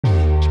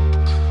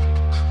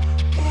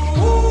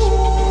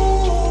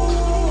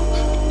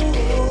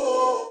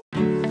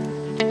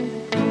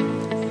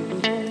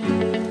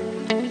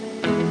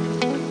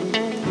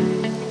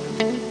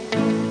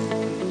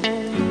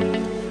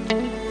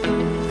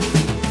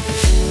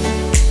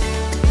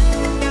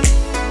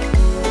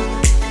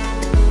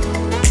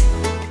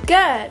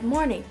Good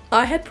morning.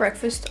 I had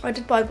breakfast, I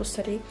did Bible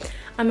study.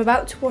 I'm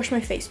about to wash my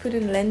face, put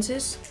in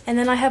lenses, and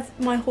then I have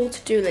my whole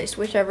to-do list,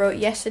 which I wrote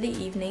yesterday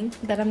evening,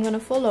 that I'm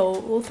gonna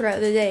follow all throughout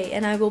the day,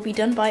 and I will be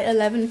done by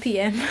 11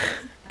 p.m.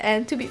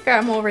 And to be fair,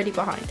 I'm already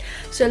behind.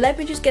 So let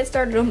me just get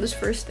started on this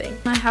first thing.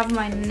 I have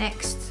my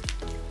next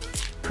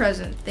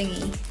present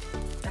thingy.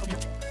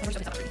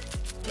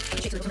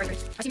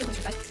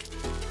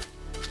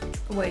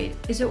 Wait,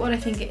 is it what I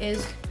think it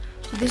is?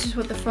 So this is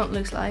what the front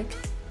looks like.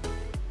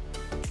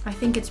 I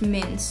think it's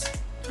mints.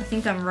 I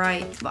think I'm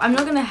right. But I'm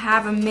not gonna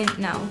have a mint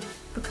now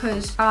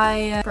because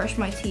I brushed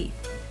my teeth.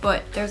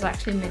 But there's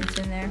actually mint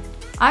in there.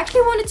 I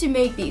actually wanted to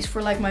make these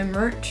for like my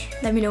merch.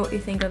 Let me know what you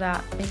think of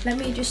that. Let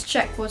me just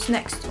check what's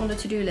next on the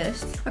to-do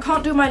list. I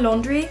can't do my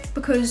laundry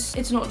because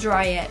it's not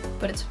dry yet,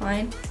 but it's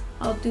fine.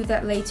 I'll do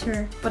that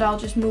later, but I'll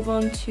just move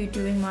on to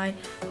doing my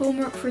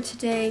homework for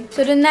today.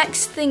 So the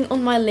next thing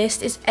on my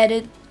list is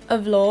edit a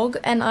vlog,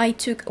 and I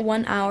took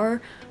 1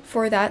 hour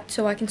for that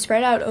so I can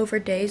spread out over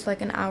days. Like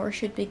an hour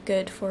should be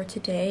good for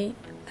today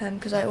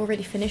because I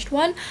already finished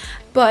one,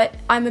 but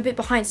I'm a bit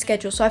behind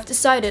schedule, so I've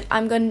decided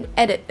I'm gonna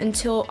edit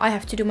until I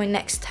have to do my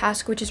next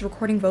task, which is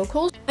recording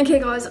vocals. Okay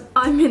guys,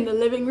 I'm in the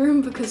living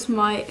room because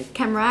my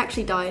camera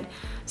actually died.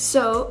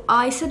 So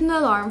I set an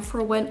alarm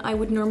for when I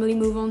would normally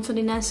move on to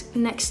the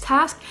next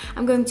task.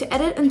 I'm going to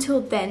edit until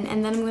then,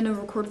 and then I'm going to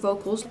record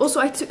vocals. Also,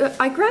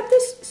 I grabbed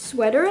this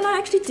sweater and I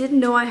actually didn't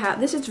know I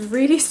had this. It's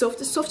really soft.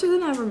 It's softer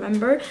than I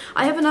remember.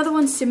 I have another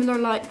one similar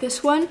like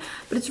this one,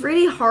 but it's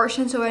really harsh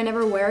and so I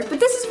never wear it. But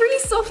this is really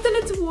soft and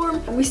it's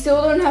warm. We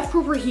still don't have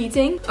proper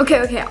heating.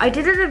 Okay, I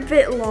did it a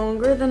bit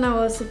longer than I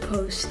was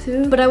supposed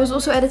to, but I was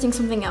also editing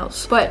something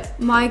else. But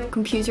my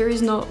computer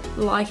is not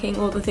liking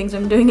all the things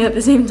I'm doing at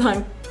the same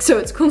time, so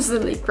it's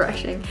constantly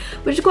crashing,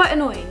 which is quite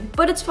annoying,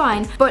 but it's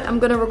fine. But I'm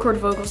gonna record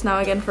vocals now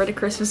again for the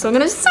Christmas song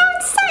and I'm so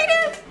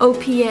excited! Oh,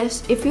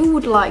 P.S. if you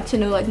would like to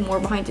know like more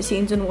behind the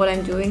scenes and what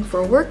I'm doing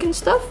for work and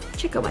stuff,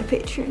 check out my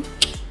Patreon.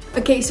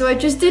 Okay, so I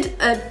just did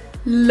a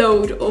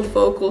load of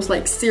vocals,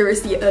 like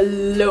seriously a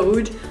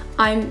load.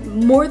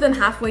 I'm more than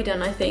halfway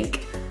done, I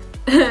think.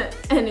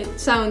 And it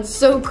sounds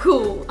so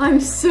cool. I'm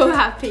so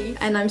happy.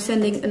 And I'm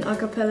sending an a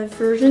cappella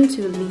version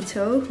to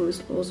Lito,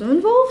 who's also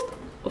involved,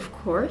 of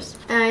course.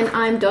 And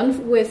I'm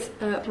done with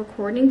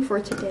recording for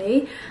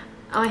today.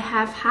 I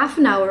have half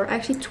an hour,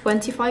 actually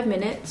 25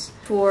 minutes,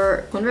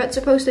 for Conrad's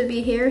supposed to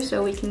be here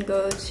so we can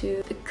go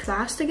to the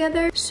class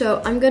together.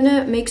 So I'm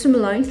gonna make some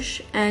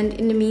lunch and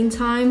in the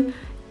meantime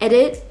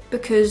edit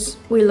because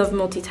we love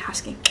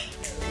multitasking.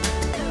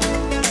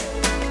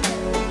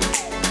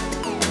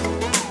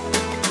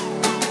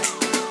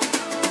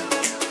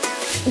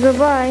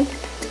 Goodbye.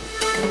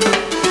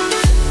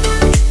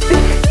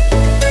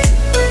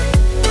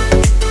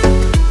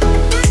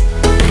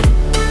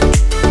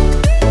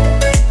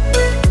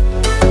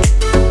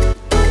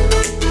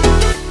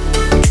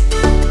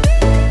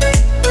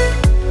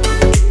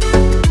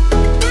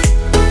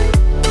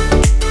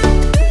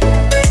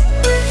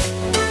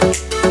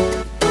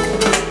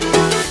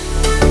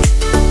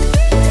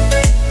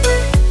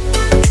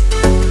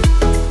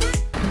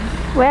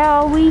 Where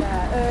are we?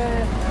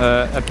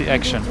 At the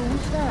action.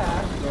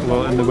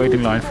 Well, in the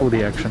waiting line for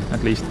the action,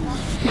 at least.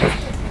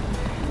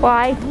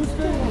 Why?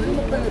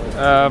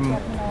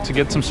 To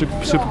get some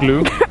super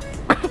glue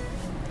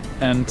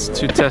and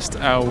to test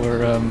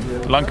our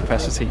lung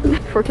capacity.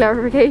 For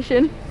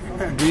clarification.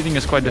 Breathing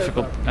is quite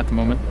difficult at the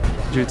moment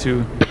due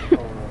to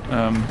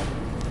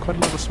quite a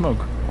lot of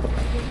smoke.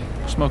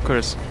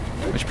 Smokers,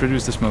 which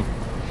produce the smoke.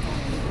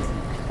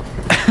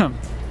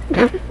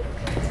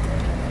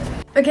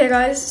 Okay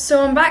guys,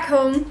 so I'm back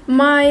home.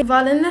 My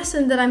violin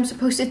lesson that I'm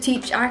supposed to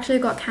teach actually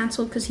got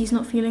cancelled because he's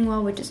not feeling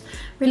well, which is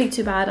really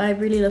too bad. I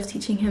really love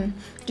teaching him.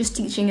 Just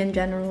teaching in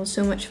general is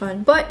so much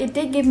fun. But it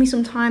did give me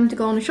some time to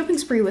go on a shopping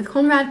spree with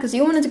Conrad because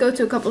he wanted to go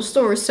to a couple of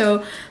stores.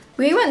 So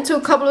we went to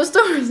a couple of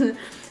stores.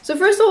 So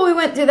first of all, we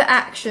went to the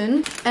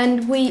Action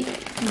and we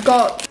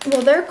got,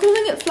 well, they're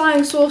calling it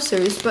flying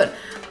saucers, but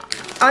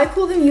I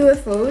call them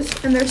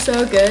UFOs and they're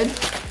so good.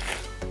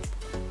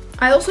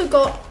 I also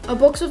got a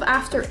box of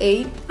After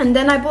 8, and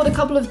then I bought a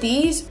couple of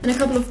these and a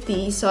couple of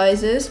these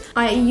sizes.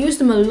 I used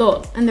them a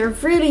lot and they're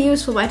really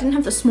useful, but I didn't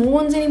have the small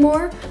ones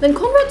anymore. Then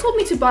Conrad told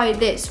me to buy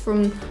this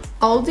from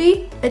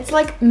Aldi. It's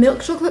like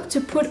milk chocolate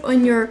to put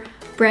on your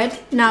bread.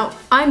 Now,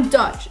 I'm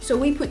Dutch, so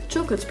we put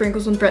chocolate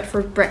sprinkles on bread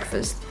for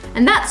breakfast,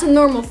 and that's a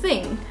normal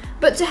thing.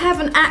 But to have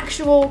an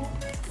actual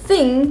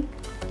thing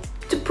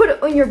to put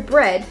it on your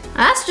bread,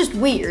 that's just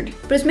weird.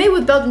 But it's made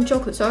with Belgian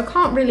chocolate, so I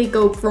can't really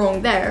go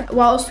wrong there.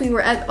 Whilst we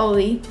were at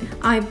Aldi,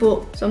 I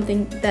bought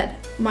something that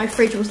my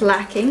fridge was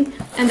lacking,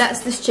 and that's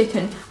this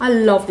chicken. I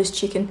love this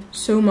chicken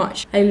so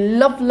much. I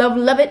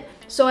love it.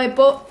 So I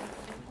bought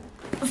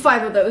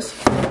 5 of those.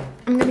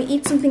 I'm gonna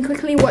eat something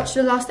quickly, watch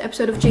the last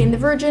episode of Jane the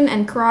Virgin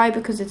and cry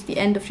because it's the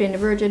end of Jane the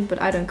Virgin,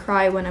 but I don't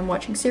cry when I'm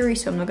watching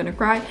series, so I'm not gonna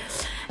cry.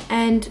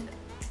 And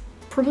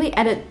probably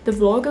edit the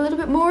vlog a little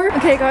bit more.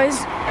 Okay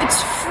guys,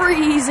 it's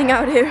freezing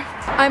out here.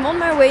 I'm on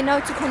my way now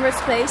to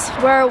Conrad's place,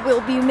 where we'll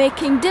be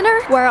making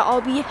dinner, where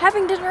I'll be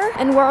having dinner,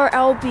 and where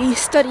I'll be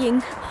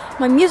studying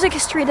my music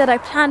history that I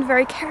planned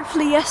very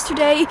carefully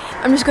yesterday.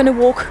 I'm just gonna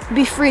walk,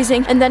 be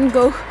freezing, and then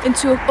go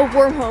into a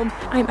warm home.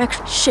 I'm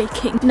actually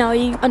shaking. Now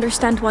you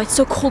understand why it's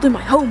so cold in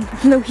my home.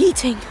 No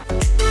heating.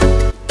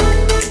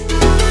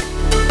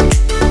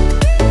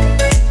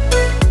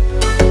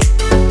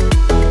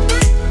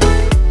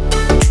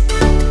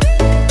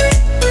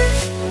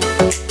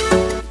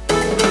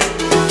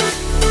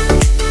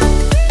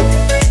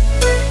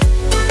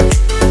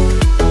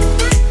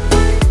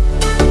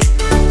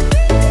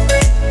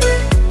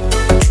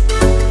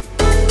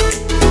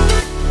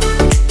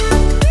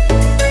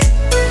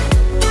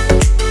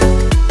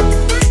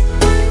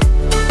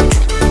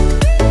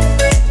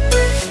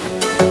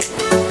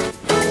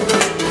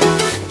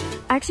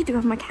 I do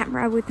have my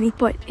camera with me,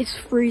 but it's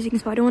freezing,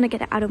 so I don't want to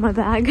get it out of my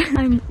bag.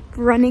 I'm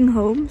running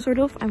home, sort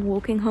of. I'm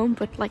walking home,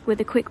 but like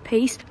with a quick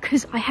pace,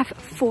 because I have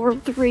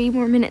 3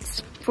 more minutes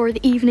before the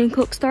evening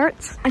clock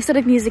starts. I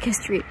studied music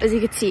history, as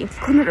you could see.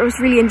 Conrad was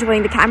really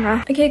enjoying the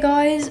camera. Okay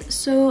guys,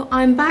 so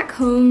I'm back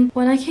home.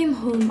 When I came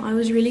home, I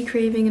was really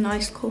craving an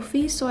iced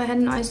coffee, so I had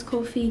an iced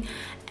coffee.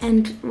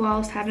 And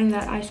whilst having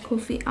that iced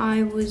coffee,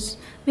 I was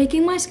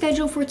making my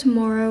schedule for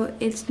tomorrow.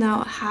 It's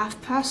now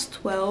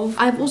 12:30.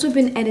 I've also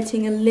been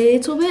editing a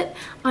little bit.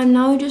 I'm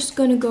now just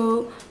gonna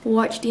go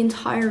watch the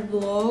entire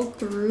vlog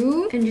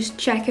through and just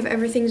check if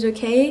everything's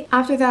okay.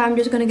 After that, I'm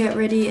just gonna get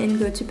ready and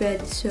go to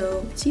bed.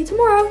 So see you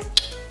tomorrow.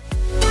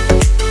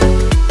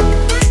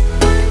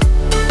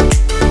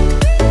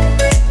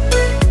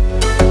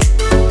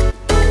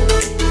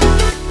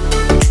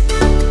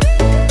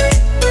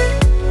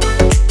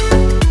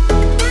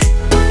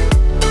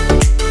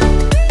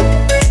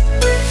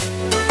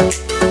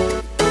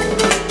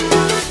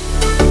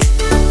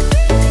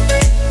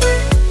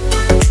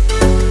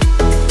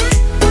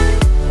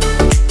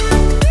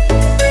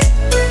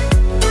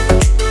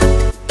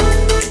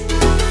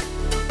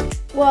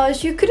 Well,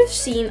 as you could have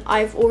seen,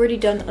 I've already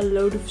done a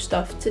load of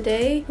stuff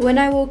today. When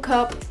I woke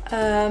up,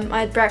 I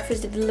had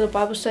breakfast, did a little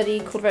Bible study,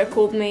 Conrad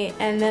called me,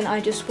 and then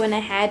I just went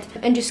ahead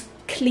and just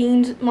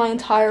cleaned my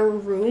entire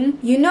room.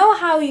 You know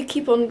how you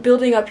keep on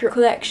building up your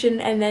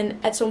collection and then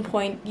at some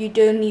point you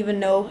don't even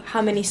know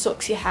how many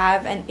socks you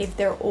have and if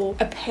they're all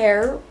a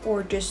pair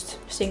or just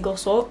single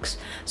socks.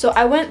 So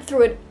I went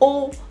through it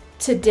all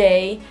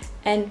today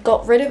and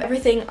got rid of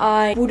everything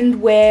I wouldn't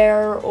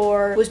wear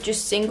or was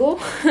just single.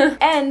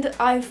 And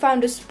I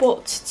found a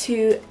spot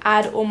to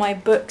add all my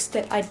books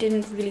that I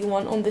didn't really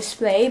want on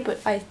display, but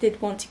I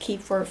did want to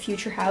keep for a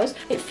future house.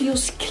 It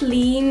feels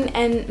clean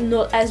and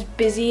not as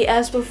busy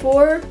as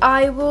before.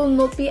 I will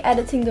not be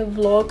editing the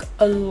vlog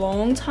a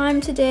long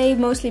time today,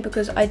 mostly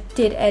because I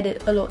did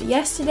edit a lot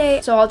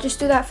yesterday. So I'll just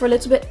do that for a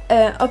little bit,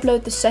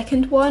 upload the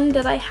second one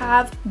that I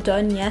have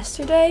done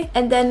yesterday,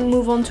 and then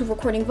move on to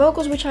recording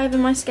vocals, which I have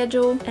in my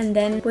schedule. And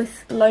then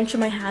with lunch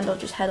in my hand, I'll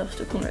just head off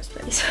to Conrad's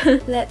place.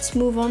 Let's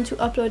move on to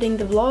uploading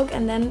the vlog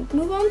and then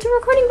move on to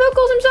recording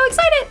vocals. I'm so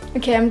excited!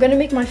 Okay, I'm gonna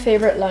make my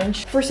favorite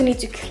lunch. First I need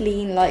to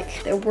clean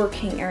like the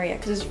working area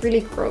because it's really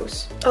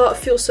gross. Oh, it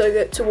feels so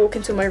good to walk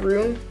into my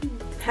room,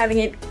 having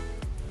it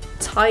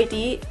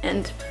tidy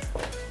and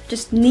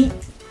just neat.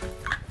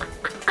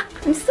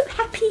 I'm so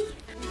happy.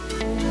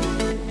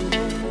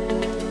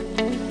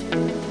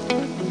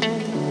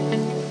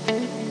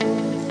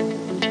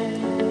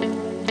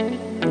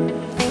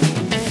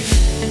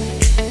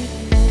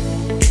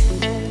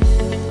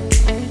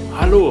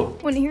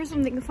 Want to hear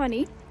something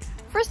funny?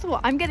 First of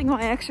all, I'm getting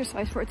my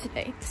exercise for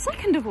today.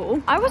 Second of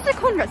all, I was at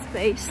Conrad's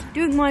place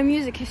doing my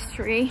music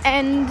history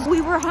and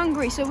we were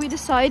hungry, so we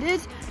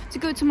decided to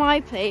go to my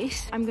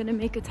place. I'm gonna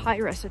make a Thai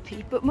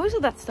recipe, but most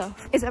of that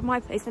stuff is at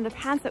my place and the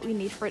pans that we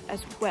need for it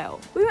as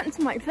well. We went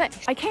to my place.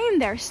 I came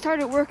there,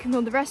 started working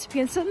on the recipe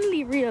and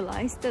suddenly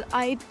realized that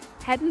I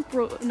hadn't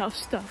brought enough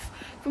stuff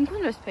from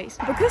Conrad's place.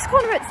 Because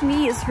Conrad's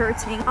knee is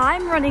hurting,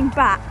 I'm running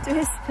back to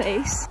his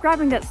place,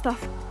 grabbing that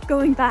stuff,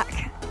 going back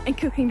and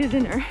cooking the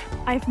dinner.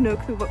 I have no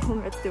clue what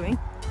Conrad's doing,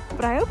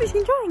 but I hope he's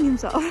enjoying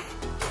himself.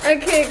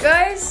 Okay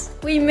guys,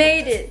 we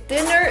made it.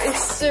 Dinner is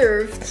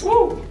served.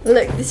 Woo!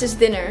 Look, this is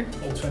dinner.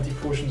 All 20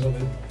 portions of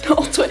it.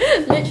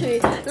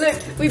 Literally. Look,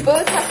 we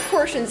both have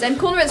portions and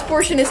Conrad's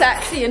portion is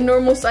actually a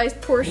normal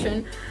sized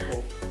portion.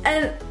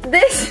 And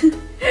this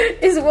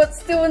is what's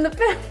still in the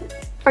pan.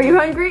 Are you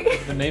hungry?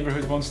 The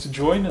neighborhood wants to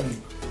join and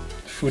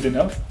food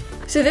enough.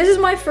 So this is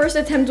my first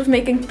attempt of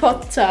making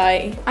pad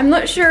thai. I'm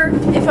not sure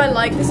if I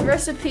like this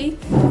recipe,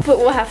 but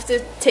we'll have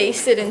to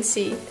taste it and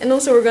see. And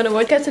also we're gonna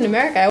watch Captain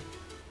America.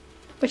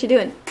 What you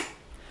doing?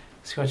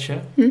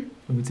 Schatje, we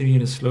moeten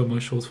hier een slow-mo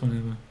shot van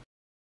hebben.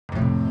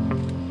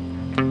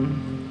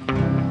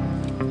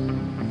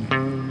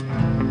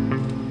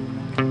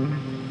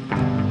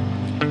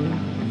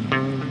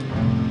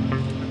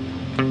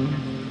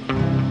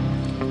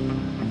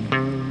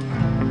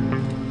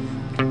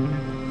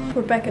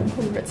 We're back at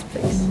Conrad's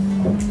place.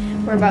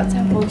 We're about to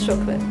have hot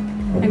chocolate.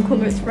 And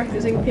Conrad's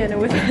practicing piano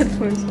with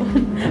headphones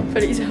on,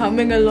 but he's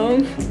humming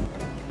along.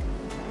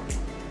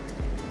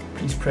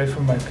 Please pray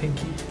for my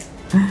pinky.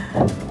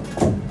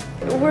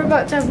 We're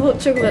about to have hot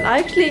chocolate.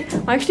 I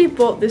actually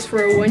bought this for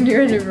a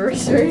 1-year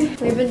anniversary.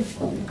 We've been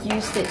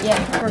used it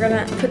yet. We're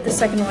gonna put the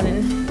second one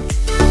in.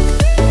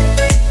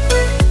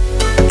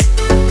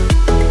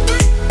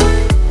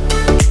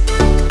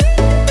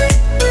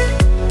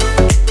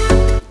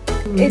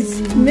 It's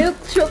milk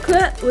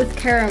chocolate with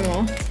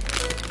caramel.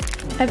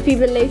 Happy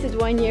belated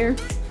 1 year.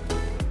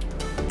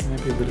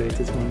 Happy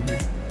belated 1 year.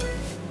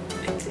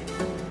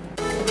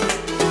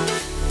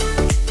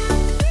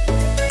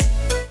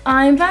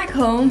 I'm back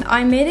home.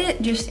 I made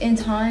it just in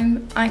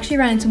time. I actually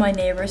ran into my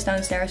neighbors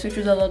downstairs, which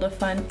was a lot of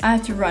fun. I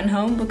had to run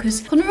home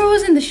because Conrad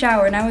was in the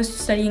shower and I was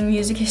studying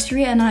music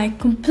history and I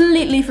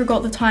completely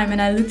forgot the time,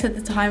 and I looked at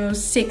the time, it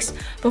was 6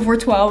 before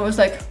 12. I was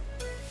like,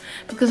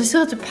 because I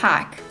still had to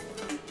pack,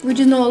 which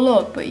is not a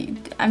lot, but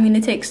I mean,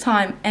 it takes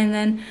time. And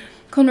then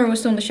Conrad was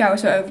still in the shower,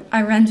 so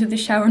I ran to the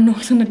shower,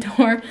 knocked on the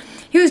door.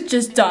 He was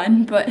just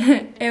done, but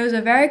it was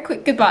a very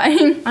quick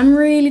goodbye. I'm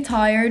really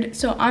tired,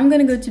 so I'm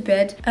gonna go to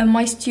bed.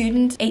 My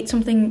student ate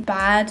something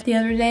bad the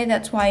other day,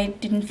 that's why I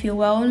didn't feel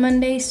well on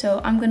Monday,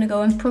 so I'm gonna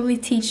go and probably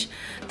teach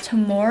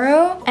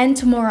tomorrow. And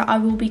tomorrow I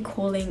will be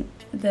calling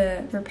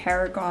the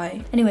repair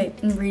guy. Anyway,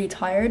 I'm really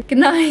tired. Good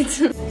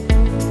night.